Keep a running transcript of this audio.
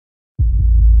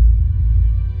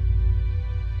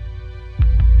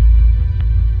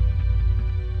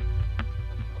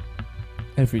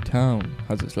Every town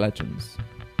has its legends.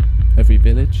 Every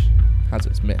village has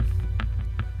its myth.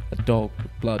 A dog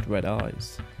with blood-red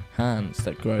eyes, hands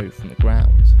that grow from the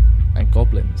ground, and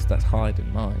goblins that hide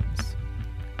in mines.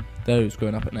 Those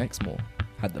growing up in Exmoor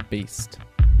had the beast,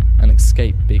 an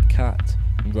escaped big cat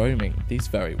roaming these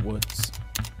very woods.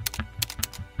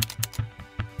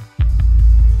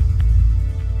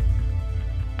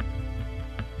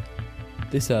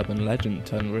 This urban legend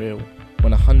turned real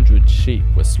when 100 sheep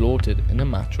were slaughtered in a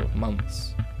matter of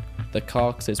months. The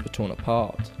carcasses were torn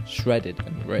apart, shredded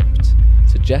and ripped,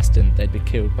 suggesting they'd be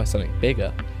killed by something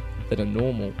bigger than a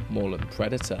normal moorland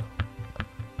predator.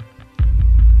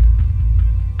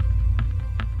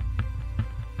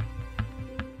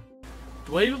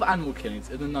 The wave of animal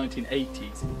killings in the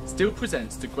 1980s still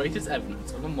presents the greatest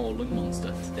evidence of a moorland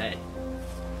monster today.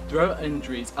 Throat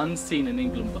injuries unseen in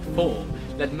England before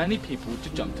led many people to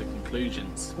jump to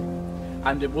conclusions.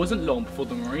 And it wasn't long before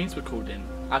the Marines were called in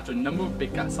after a number of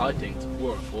big cat sightings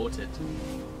were reported.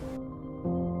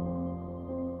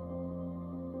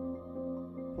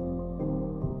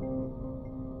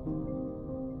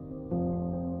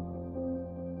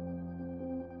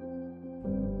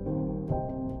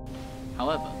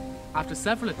 However, after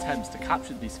several attempts to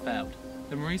capture these failed,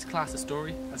 the Marines classed the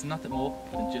story as nothing more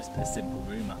than just a simple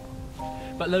rumour.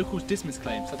 But locals dismissed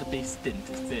claims that the beast didn't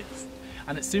exist,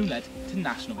 and it soon led to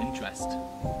national interest.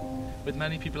 With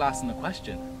many people asking the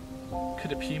question,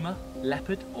 could a puma,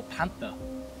 leopard or panther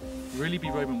really be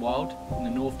roaming wild in the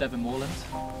North Devon moorlands?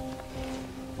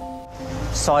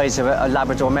 Size of a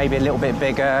Labrador, maybe a little bit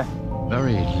bigger.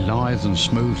 Very lithe and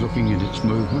smooth looking in its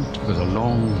movement, with a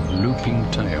long looping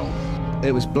tail.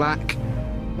 It was black,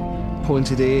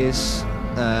 pointed ears,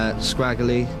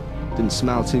 scraggly, didn't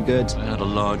smell too good. It had a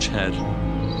large head,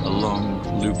 a long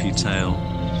loopy tail,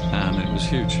 and it was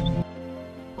huge.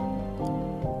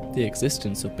 The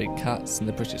existence of big cats in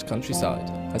the British countryside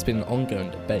has been an ongoing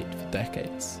debate for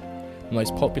decades. The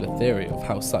most popular theory of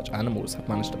how such animals have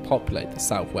managed to populate the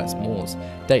southwest moors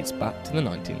dates back to the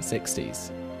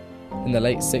 1960s. In the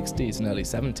late 60s and early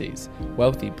 70s,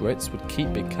 wealthy Brits would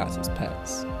keep big cats as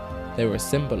pets. They were a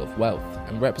symbol of wealth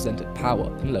and represented power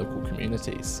in local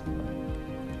communities.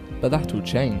 But that all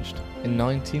changed in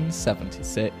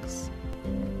 1976.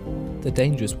 The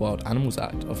Dangerous Wild Animals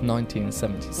Act of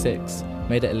 1976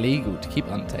 made it illegal to keep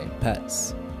untamed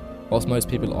pets. Whilst most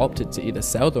people opted to either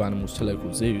sell their animals to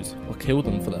local zoos or kill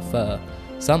them for their fur,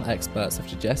 some experts have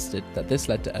suggested that this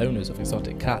led to owners of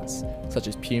exotic cats, such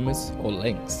as pumas or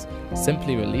lynx,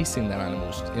 simply releasing their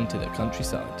animals into the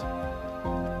countryside.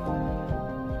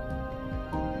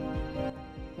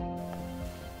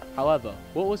 However,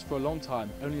 what was for a long time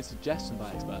only a suggestion by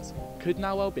experts could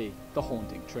now well be the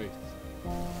haunting truth.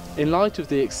 In light of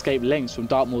the escaped lynx from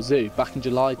Dartmoor Zoo back in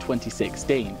July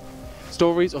 2016,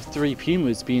 stories of 3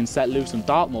 pumas being set loose on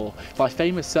Dartmoor by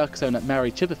famous circus owner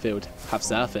Mary Chipperfield have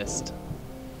surfaced.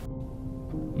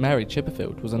 Mary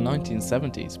Chipperfield was a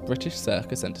 1970s British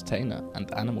circus entertainer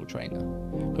and animal trainer,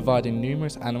 providing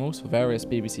numerous animals for various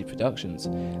BBC productions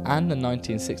and the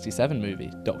 1967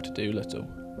 movie Dr. Dolittle.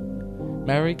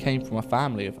 Mary came from a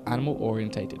family of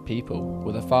animal-orientated people,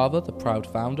 with her father the proud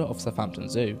founder of Southampton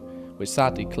Zoo, which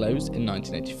sadly closed in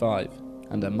 1985,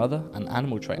 and her mother an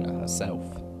animal trainer herself.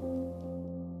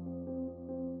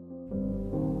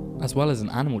 As well as an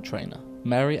animal trainer,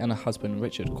 Mary and her husband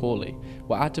Richard Corley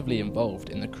were actively involved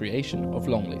in the creation of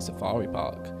Longley Safari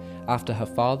Park, after her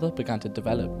father began to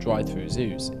develop drive-through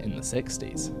zoos in the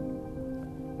 60s.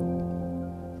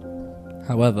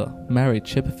 However, Mary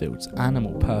Chipperfield's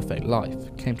animal perfect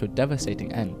life came to a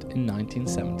devastating end in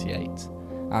 1978,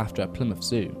 after a Plymouth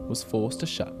Zoo was forced to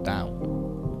shut down.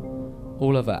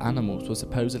 All of her animals were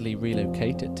supposedly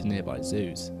relocated to nearby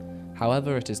zoos.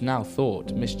 However, it is now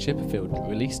thought Miss Chipperfield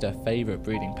released her favourite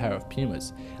breeding pair of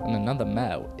pumas and another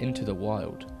male into the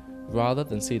wild, rather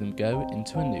than see them go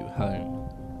into a new home.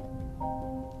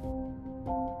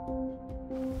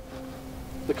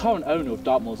 The current owner of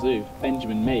Dartmoor Zoo,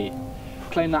 Benjamin Mee,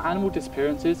 claimed that animal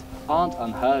disappearances aren't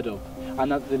unheard of, and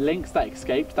that the lynx that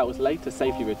escaped that was later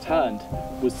safely returned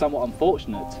was somewhat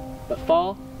unfortunate, but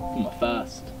far from a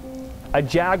first. A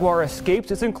jaguar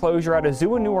escaped its enclosure at a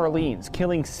zoo in New Orleans,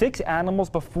 killing 6 animals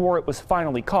before it was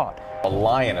finally caught. A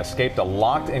lion escaped a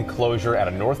locked enclosure at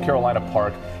a North Carolina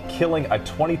park, killing a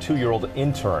 22-year-old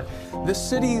intern. The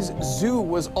city's zoo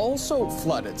was also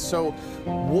flooded, so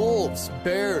wolves,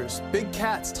 bears, big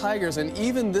cats, tigers, and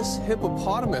even this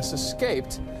hippopotamus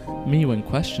escaped. Mee, when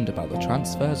questioned about the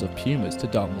transfers of pumas to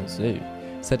Dartmoor Zoo,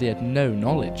 said he had no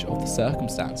knowledge of the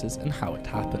circumstances and how it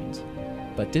happened,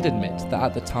 but did admit that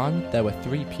at the time there were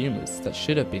 3 pumas that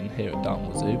should have been here at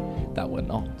Dartmoor Zoo that were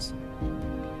not.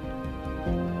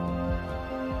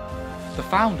 The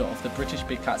founder of the British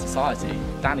Big Cat Society,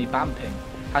 Danny Bamping,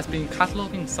 has been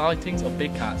cataloguing sightings of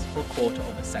big cats for a quarter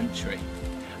of a century.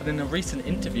 And in a recent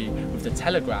interview with The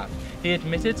Telegraph, he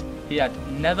admitted he had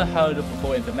never heard of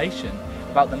before information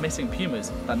about the missing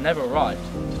pumas that never arrived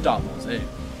to Dartmoor Zoo.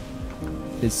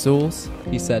 His source,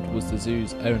 he said, was the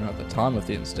zoo's owner at the time of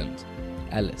the incident,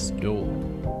 Ellis Daw.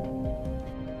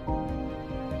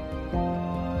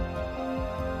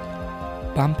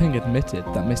 Bamping admitted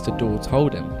that Mr. Daw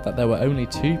told him that there were only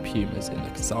 2 pumas in the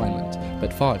consignment,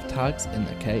 but 5 tags in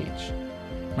the cage.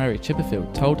 Mary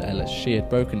Chipperfield told Ellis she had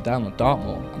broken down on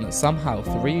Dartmoor and that somehow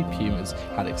 3 pumas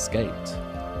had escaped.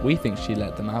 We think she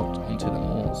let them out onto the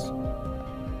moors.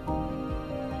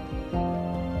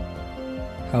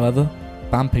 However,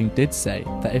 Bamping did say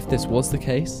that if this was the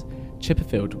case,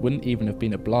 Chipperfield wouldn't even have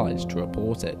been obliged to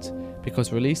report it,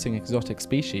 because releasing exotic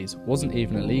species wasn't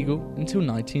even illegal until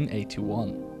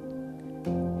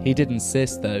 1981. He did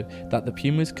insist, though, that the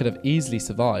pumas could have easily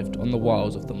survived on the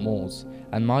wilds of the moors,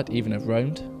 and might even have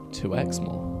roamed to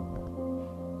Exmoor.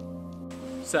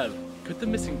 So, could the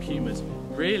missing pumas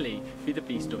really be the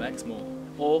beast of Exmoor?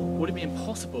 Or would it be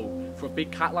impossible for a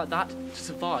big cat like that to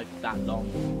survive that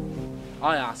long?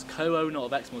 I asked co-owner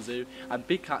of Exmoor Zoo and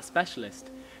big cat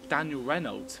specialist Daniel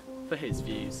Reynolds for his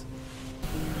views.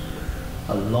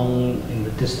 Along in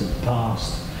the distant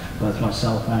past, both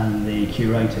myself and the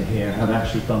curator here have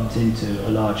actually bumped into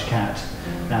a large cat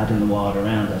out in the wild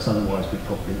around us. Otherwise we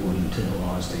probably wouldn't, in all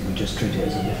honesty. We just treat it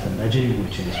as a myth and legend,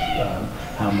 which is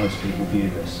how most people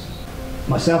view this.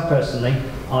 Myself personally,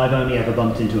 I've only ever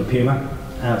bumped into a puma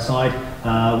outside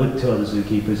with 2 other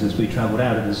zookeepers as we travelled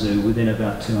out of the zoo within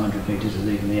about 200 metres of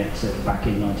leaving the Exeter back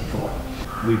in '94.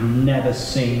 We've never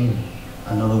seen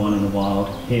another one in the wild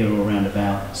here or around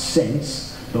about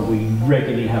since, but we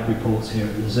regularly have reports here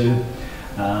at the zoo.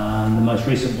 The most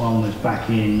recent one was back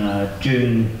in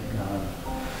June.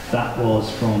 That was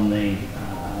from the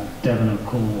Devon and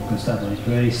Cornwall Constabulary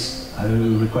Police,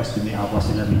 who requested me at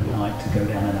 11:30 at night to go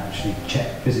down and actually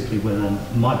check physically whether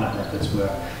my black leopards were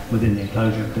within the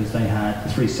enclosure, because they had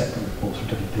 3 separate reports from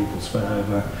different people spread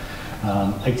over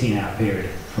 18-hour period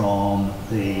from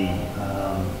the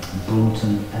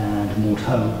Broughton and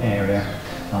Morteau area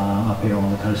up here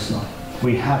on the coastline.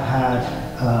 We have had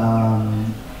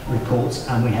reports,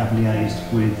 and we have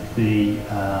liaised with the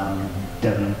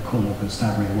Devon and Cornwall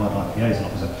Constabulary Wildlife Liaison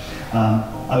Officer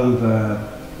over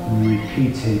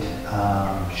repeated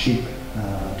sheep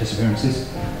disappearances.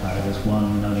 There was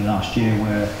one only last year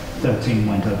where 13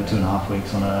 went over 2.5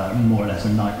 weeks on a more or less a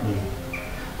nightly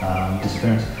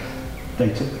disappearance. They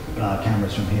took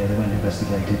cameras from here, they went and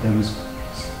investigated. There was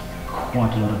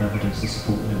quite a lot of evidence to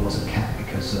support that it was a cat,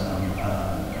 because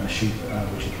a sheep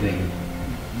which had been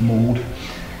mauled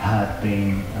had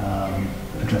been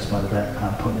addressed by the vet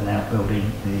and put in an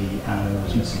outbuilding. The animal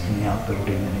was missing from the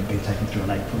outbuilding, and it had been taken through an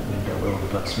 8-foot window where all the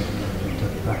blood smeared, and then we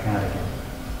took it back out again.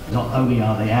 Not only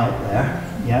are they out there,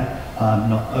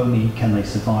 not only can they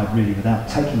survive really without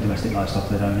taking domestic livestock,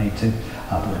 they don't need to,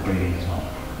 but they're breeding as well.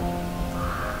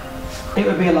 It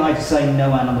would be a lie to say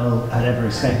no animal had ever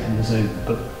escaped from the zoo,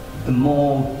 but the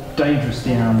more dangerous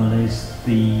the animal is,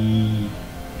 the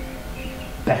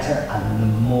better and the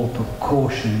more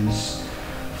precautions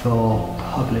for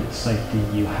public safety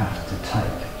you have to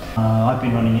take. I've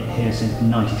been running it here since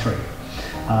 '93.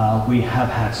 We have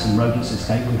had some rodents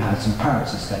escape, we've had some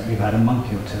parrots escape, we've had a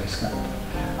monkey or 2 escape.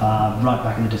 Right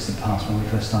back in the distant past when we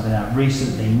first started out.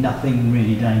 Recently, nothing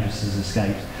really dangerous has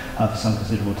escaped for some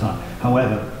considerable time.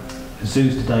 However,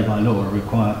 zoos today by law are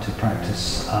required to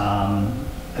practice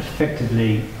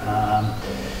effectively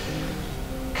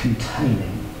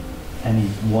containing any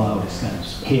wild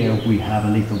escapes. Here we have a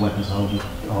lethal weapons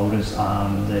holders.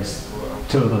 There's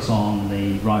 2 of us on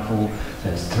the rifle,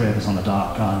 there's 3 of us on the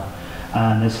dart gun,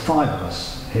 and there's 5 of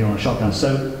us here on a shotgun.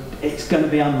 So it's going to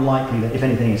be unlikely that if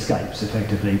anything escapes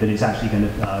effectively, that it's actually going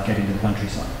to get into the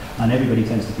countryside. And everybody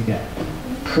tends to forget,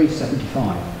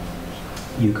 pre-75,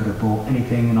 you could have bought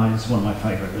anything, and it's one of my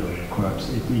favourite little quirks,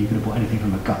 you could have bought anything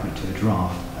from a guppy to a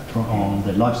giraffe on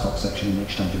the livestock section in the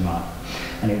exchange of mark,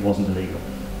 and it wasn't illegal.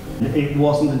 It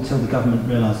wasn't until the government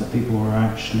realised that people were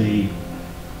actually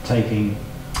taking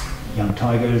young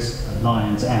tigers and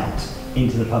lions out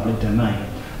into the public domain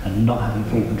and not having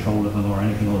full control of them or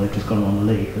anything, or they've just got them on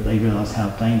the lead, that they realised how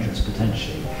dangerous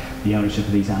potentially the ownership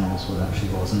of these animals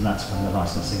actually was, and that's when the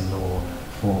licensing law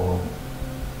for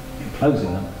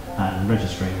enclosing them and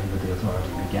registering them with the authority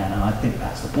began. And I think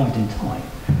that's the point in time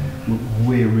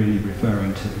we're really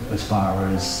referring to as far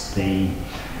as the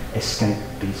escape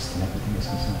beast and everything is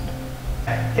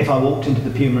concerned. If I walked into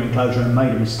the puma enclosure and made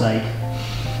a mistake,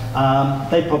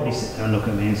 They'd probably sit there and look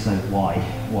at me and say, why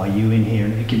are you in here?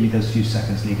 And it'd give me those few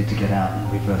seconds needed to get out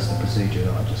and reverse the procedure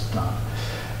that I just done.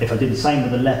 If I did the same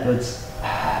with the leopards,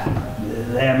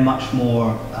 they're much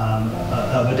more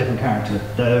of a different character.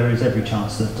 There is every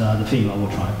chance that the female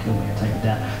will try and kill me and take me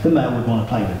down. The male would want to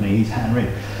play with me. He's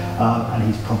hand-ridden, and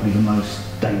he's probably the most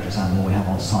dangerous animal we have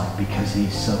on site because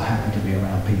he's so happy to be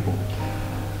around people.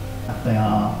 They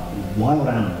are wild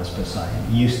animals per se,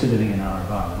 used to living in our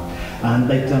environment, and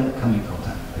they don't come in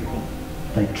contact with people.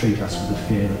 They treat us with the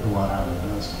fear that the wild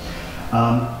animal does.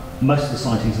 Most of the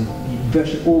sightings,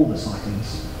 virtually all the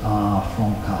sightings, are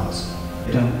from cars.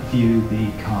 They don't view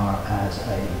the car as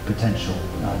a potential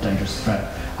dangerous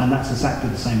threat, and that's exactly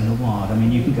the same in the wild. I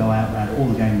mean, you can go out around all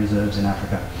the game reserves in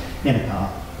Africa in a car,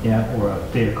 or a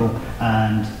vehicle,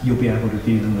 and you'll be able to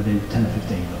view them within 10 or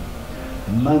 15 foot.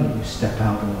 The moment you step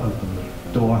out or open the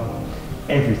door,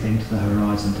 everything to the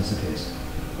horizon disappears.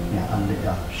 And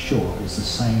I'm sure it's the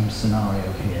same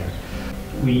scenario here.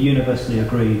 We universally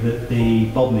agree that the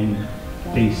Bodmin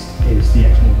beast is the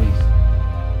Exmoor beast.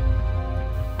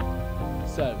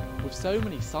 So, with so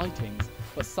many sightings,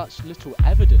 but such little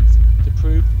evidence to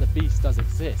prove that the beast does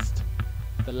exist,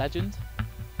 the legend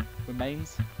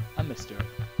remains a mystery.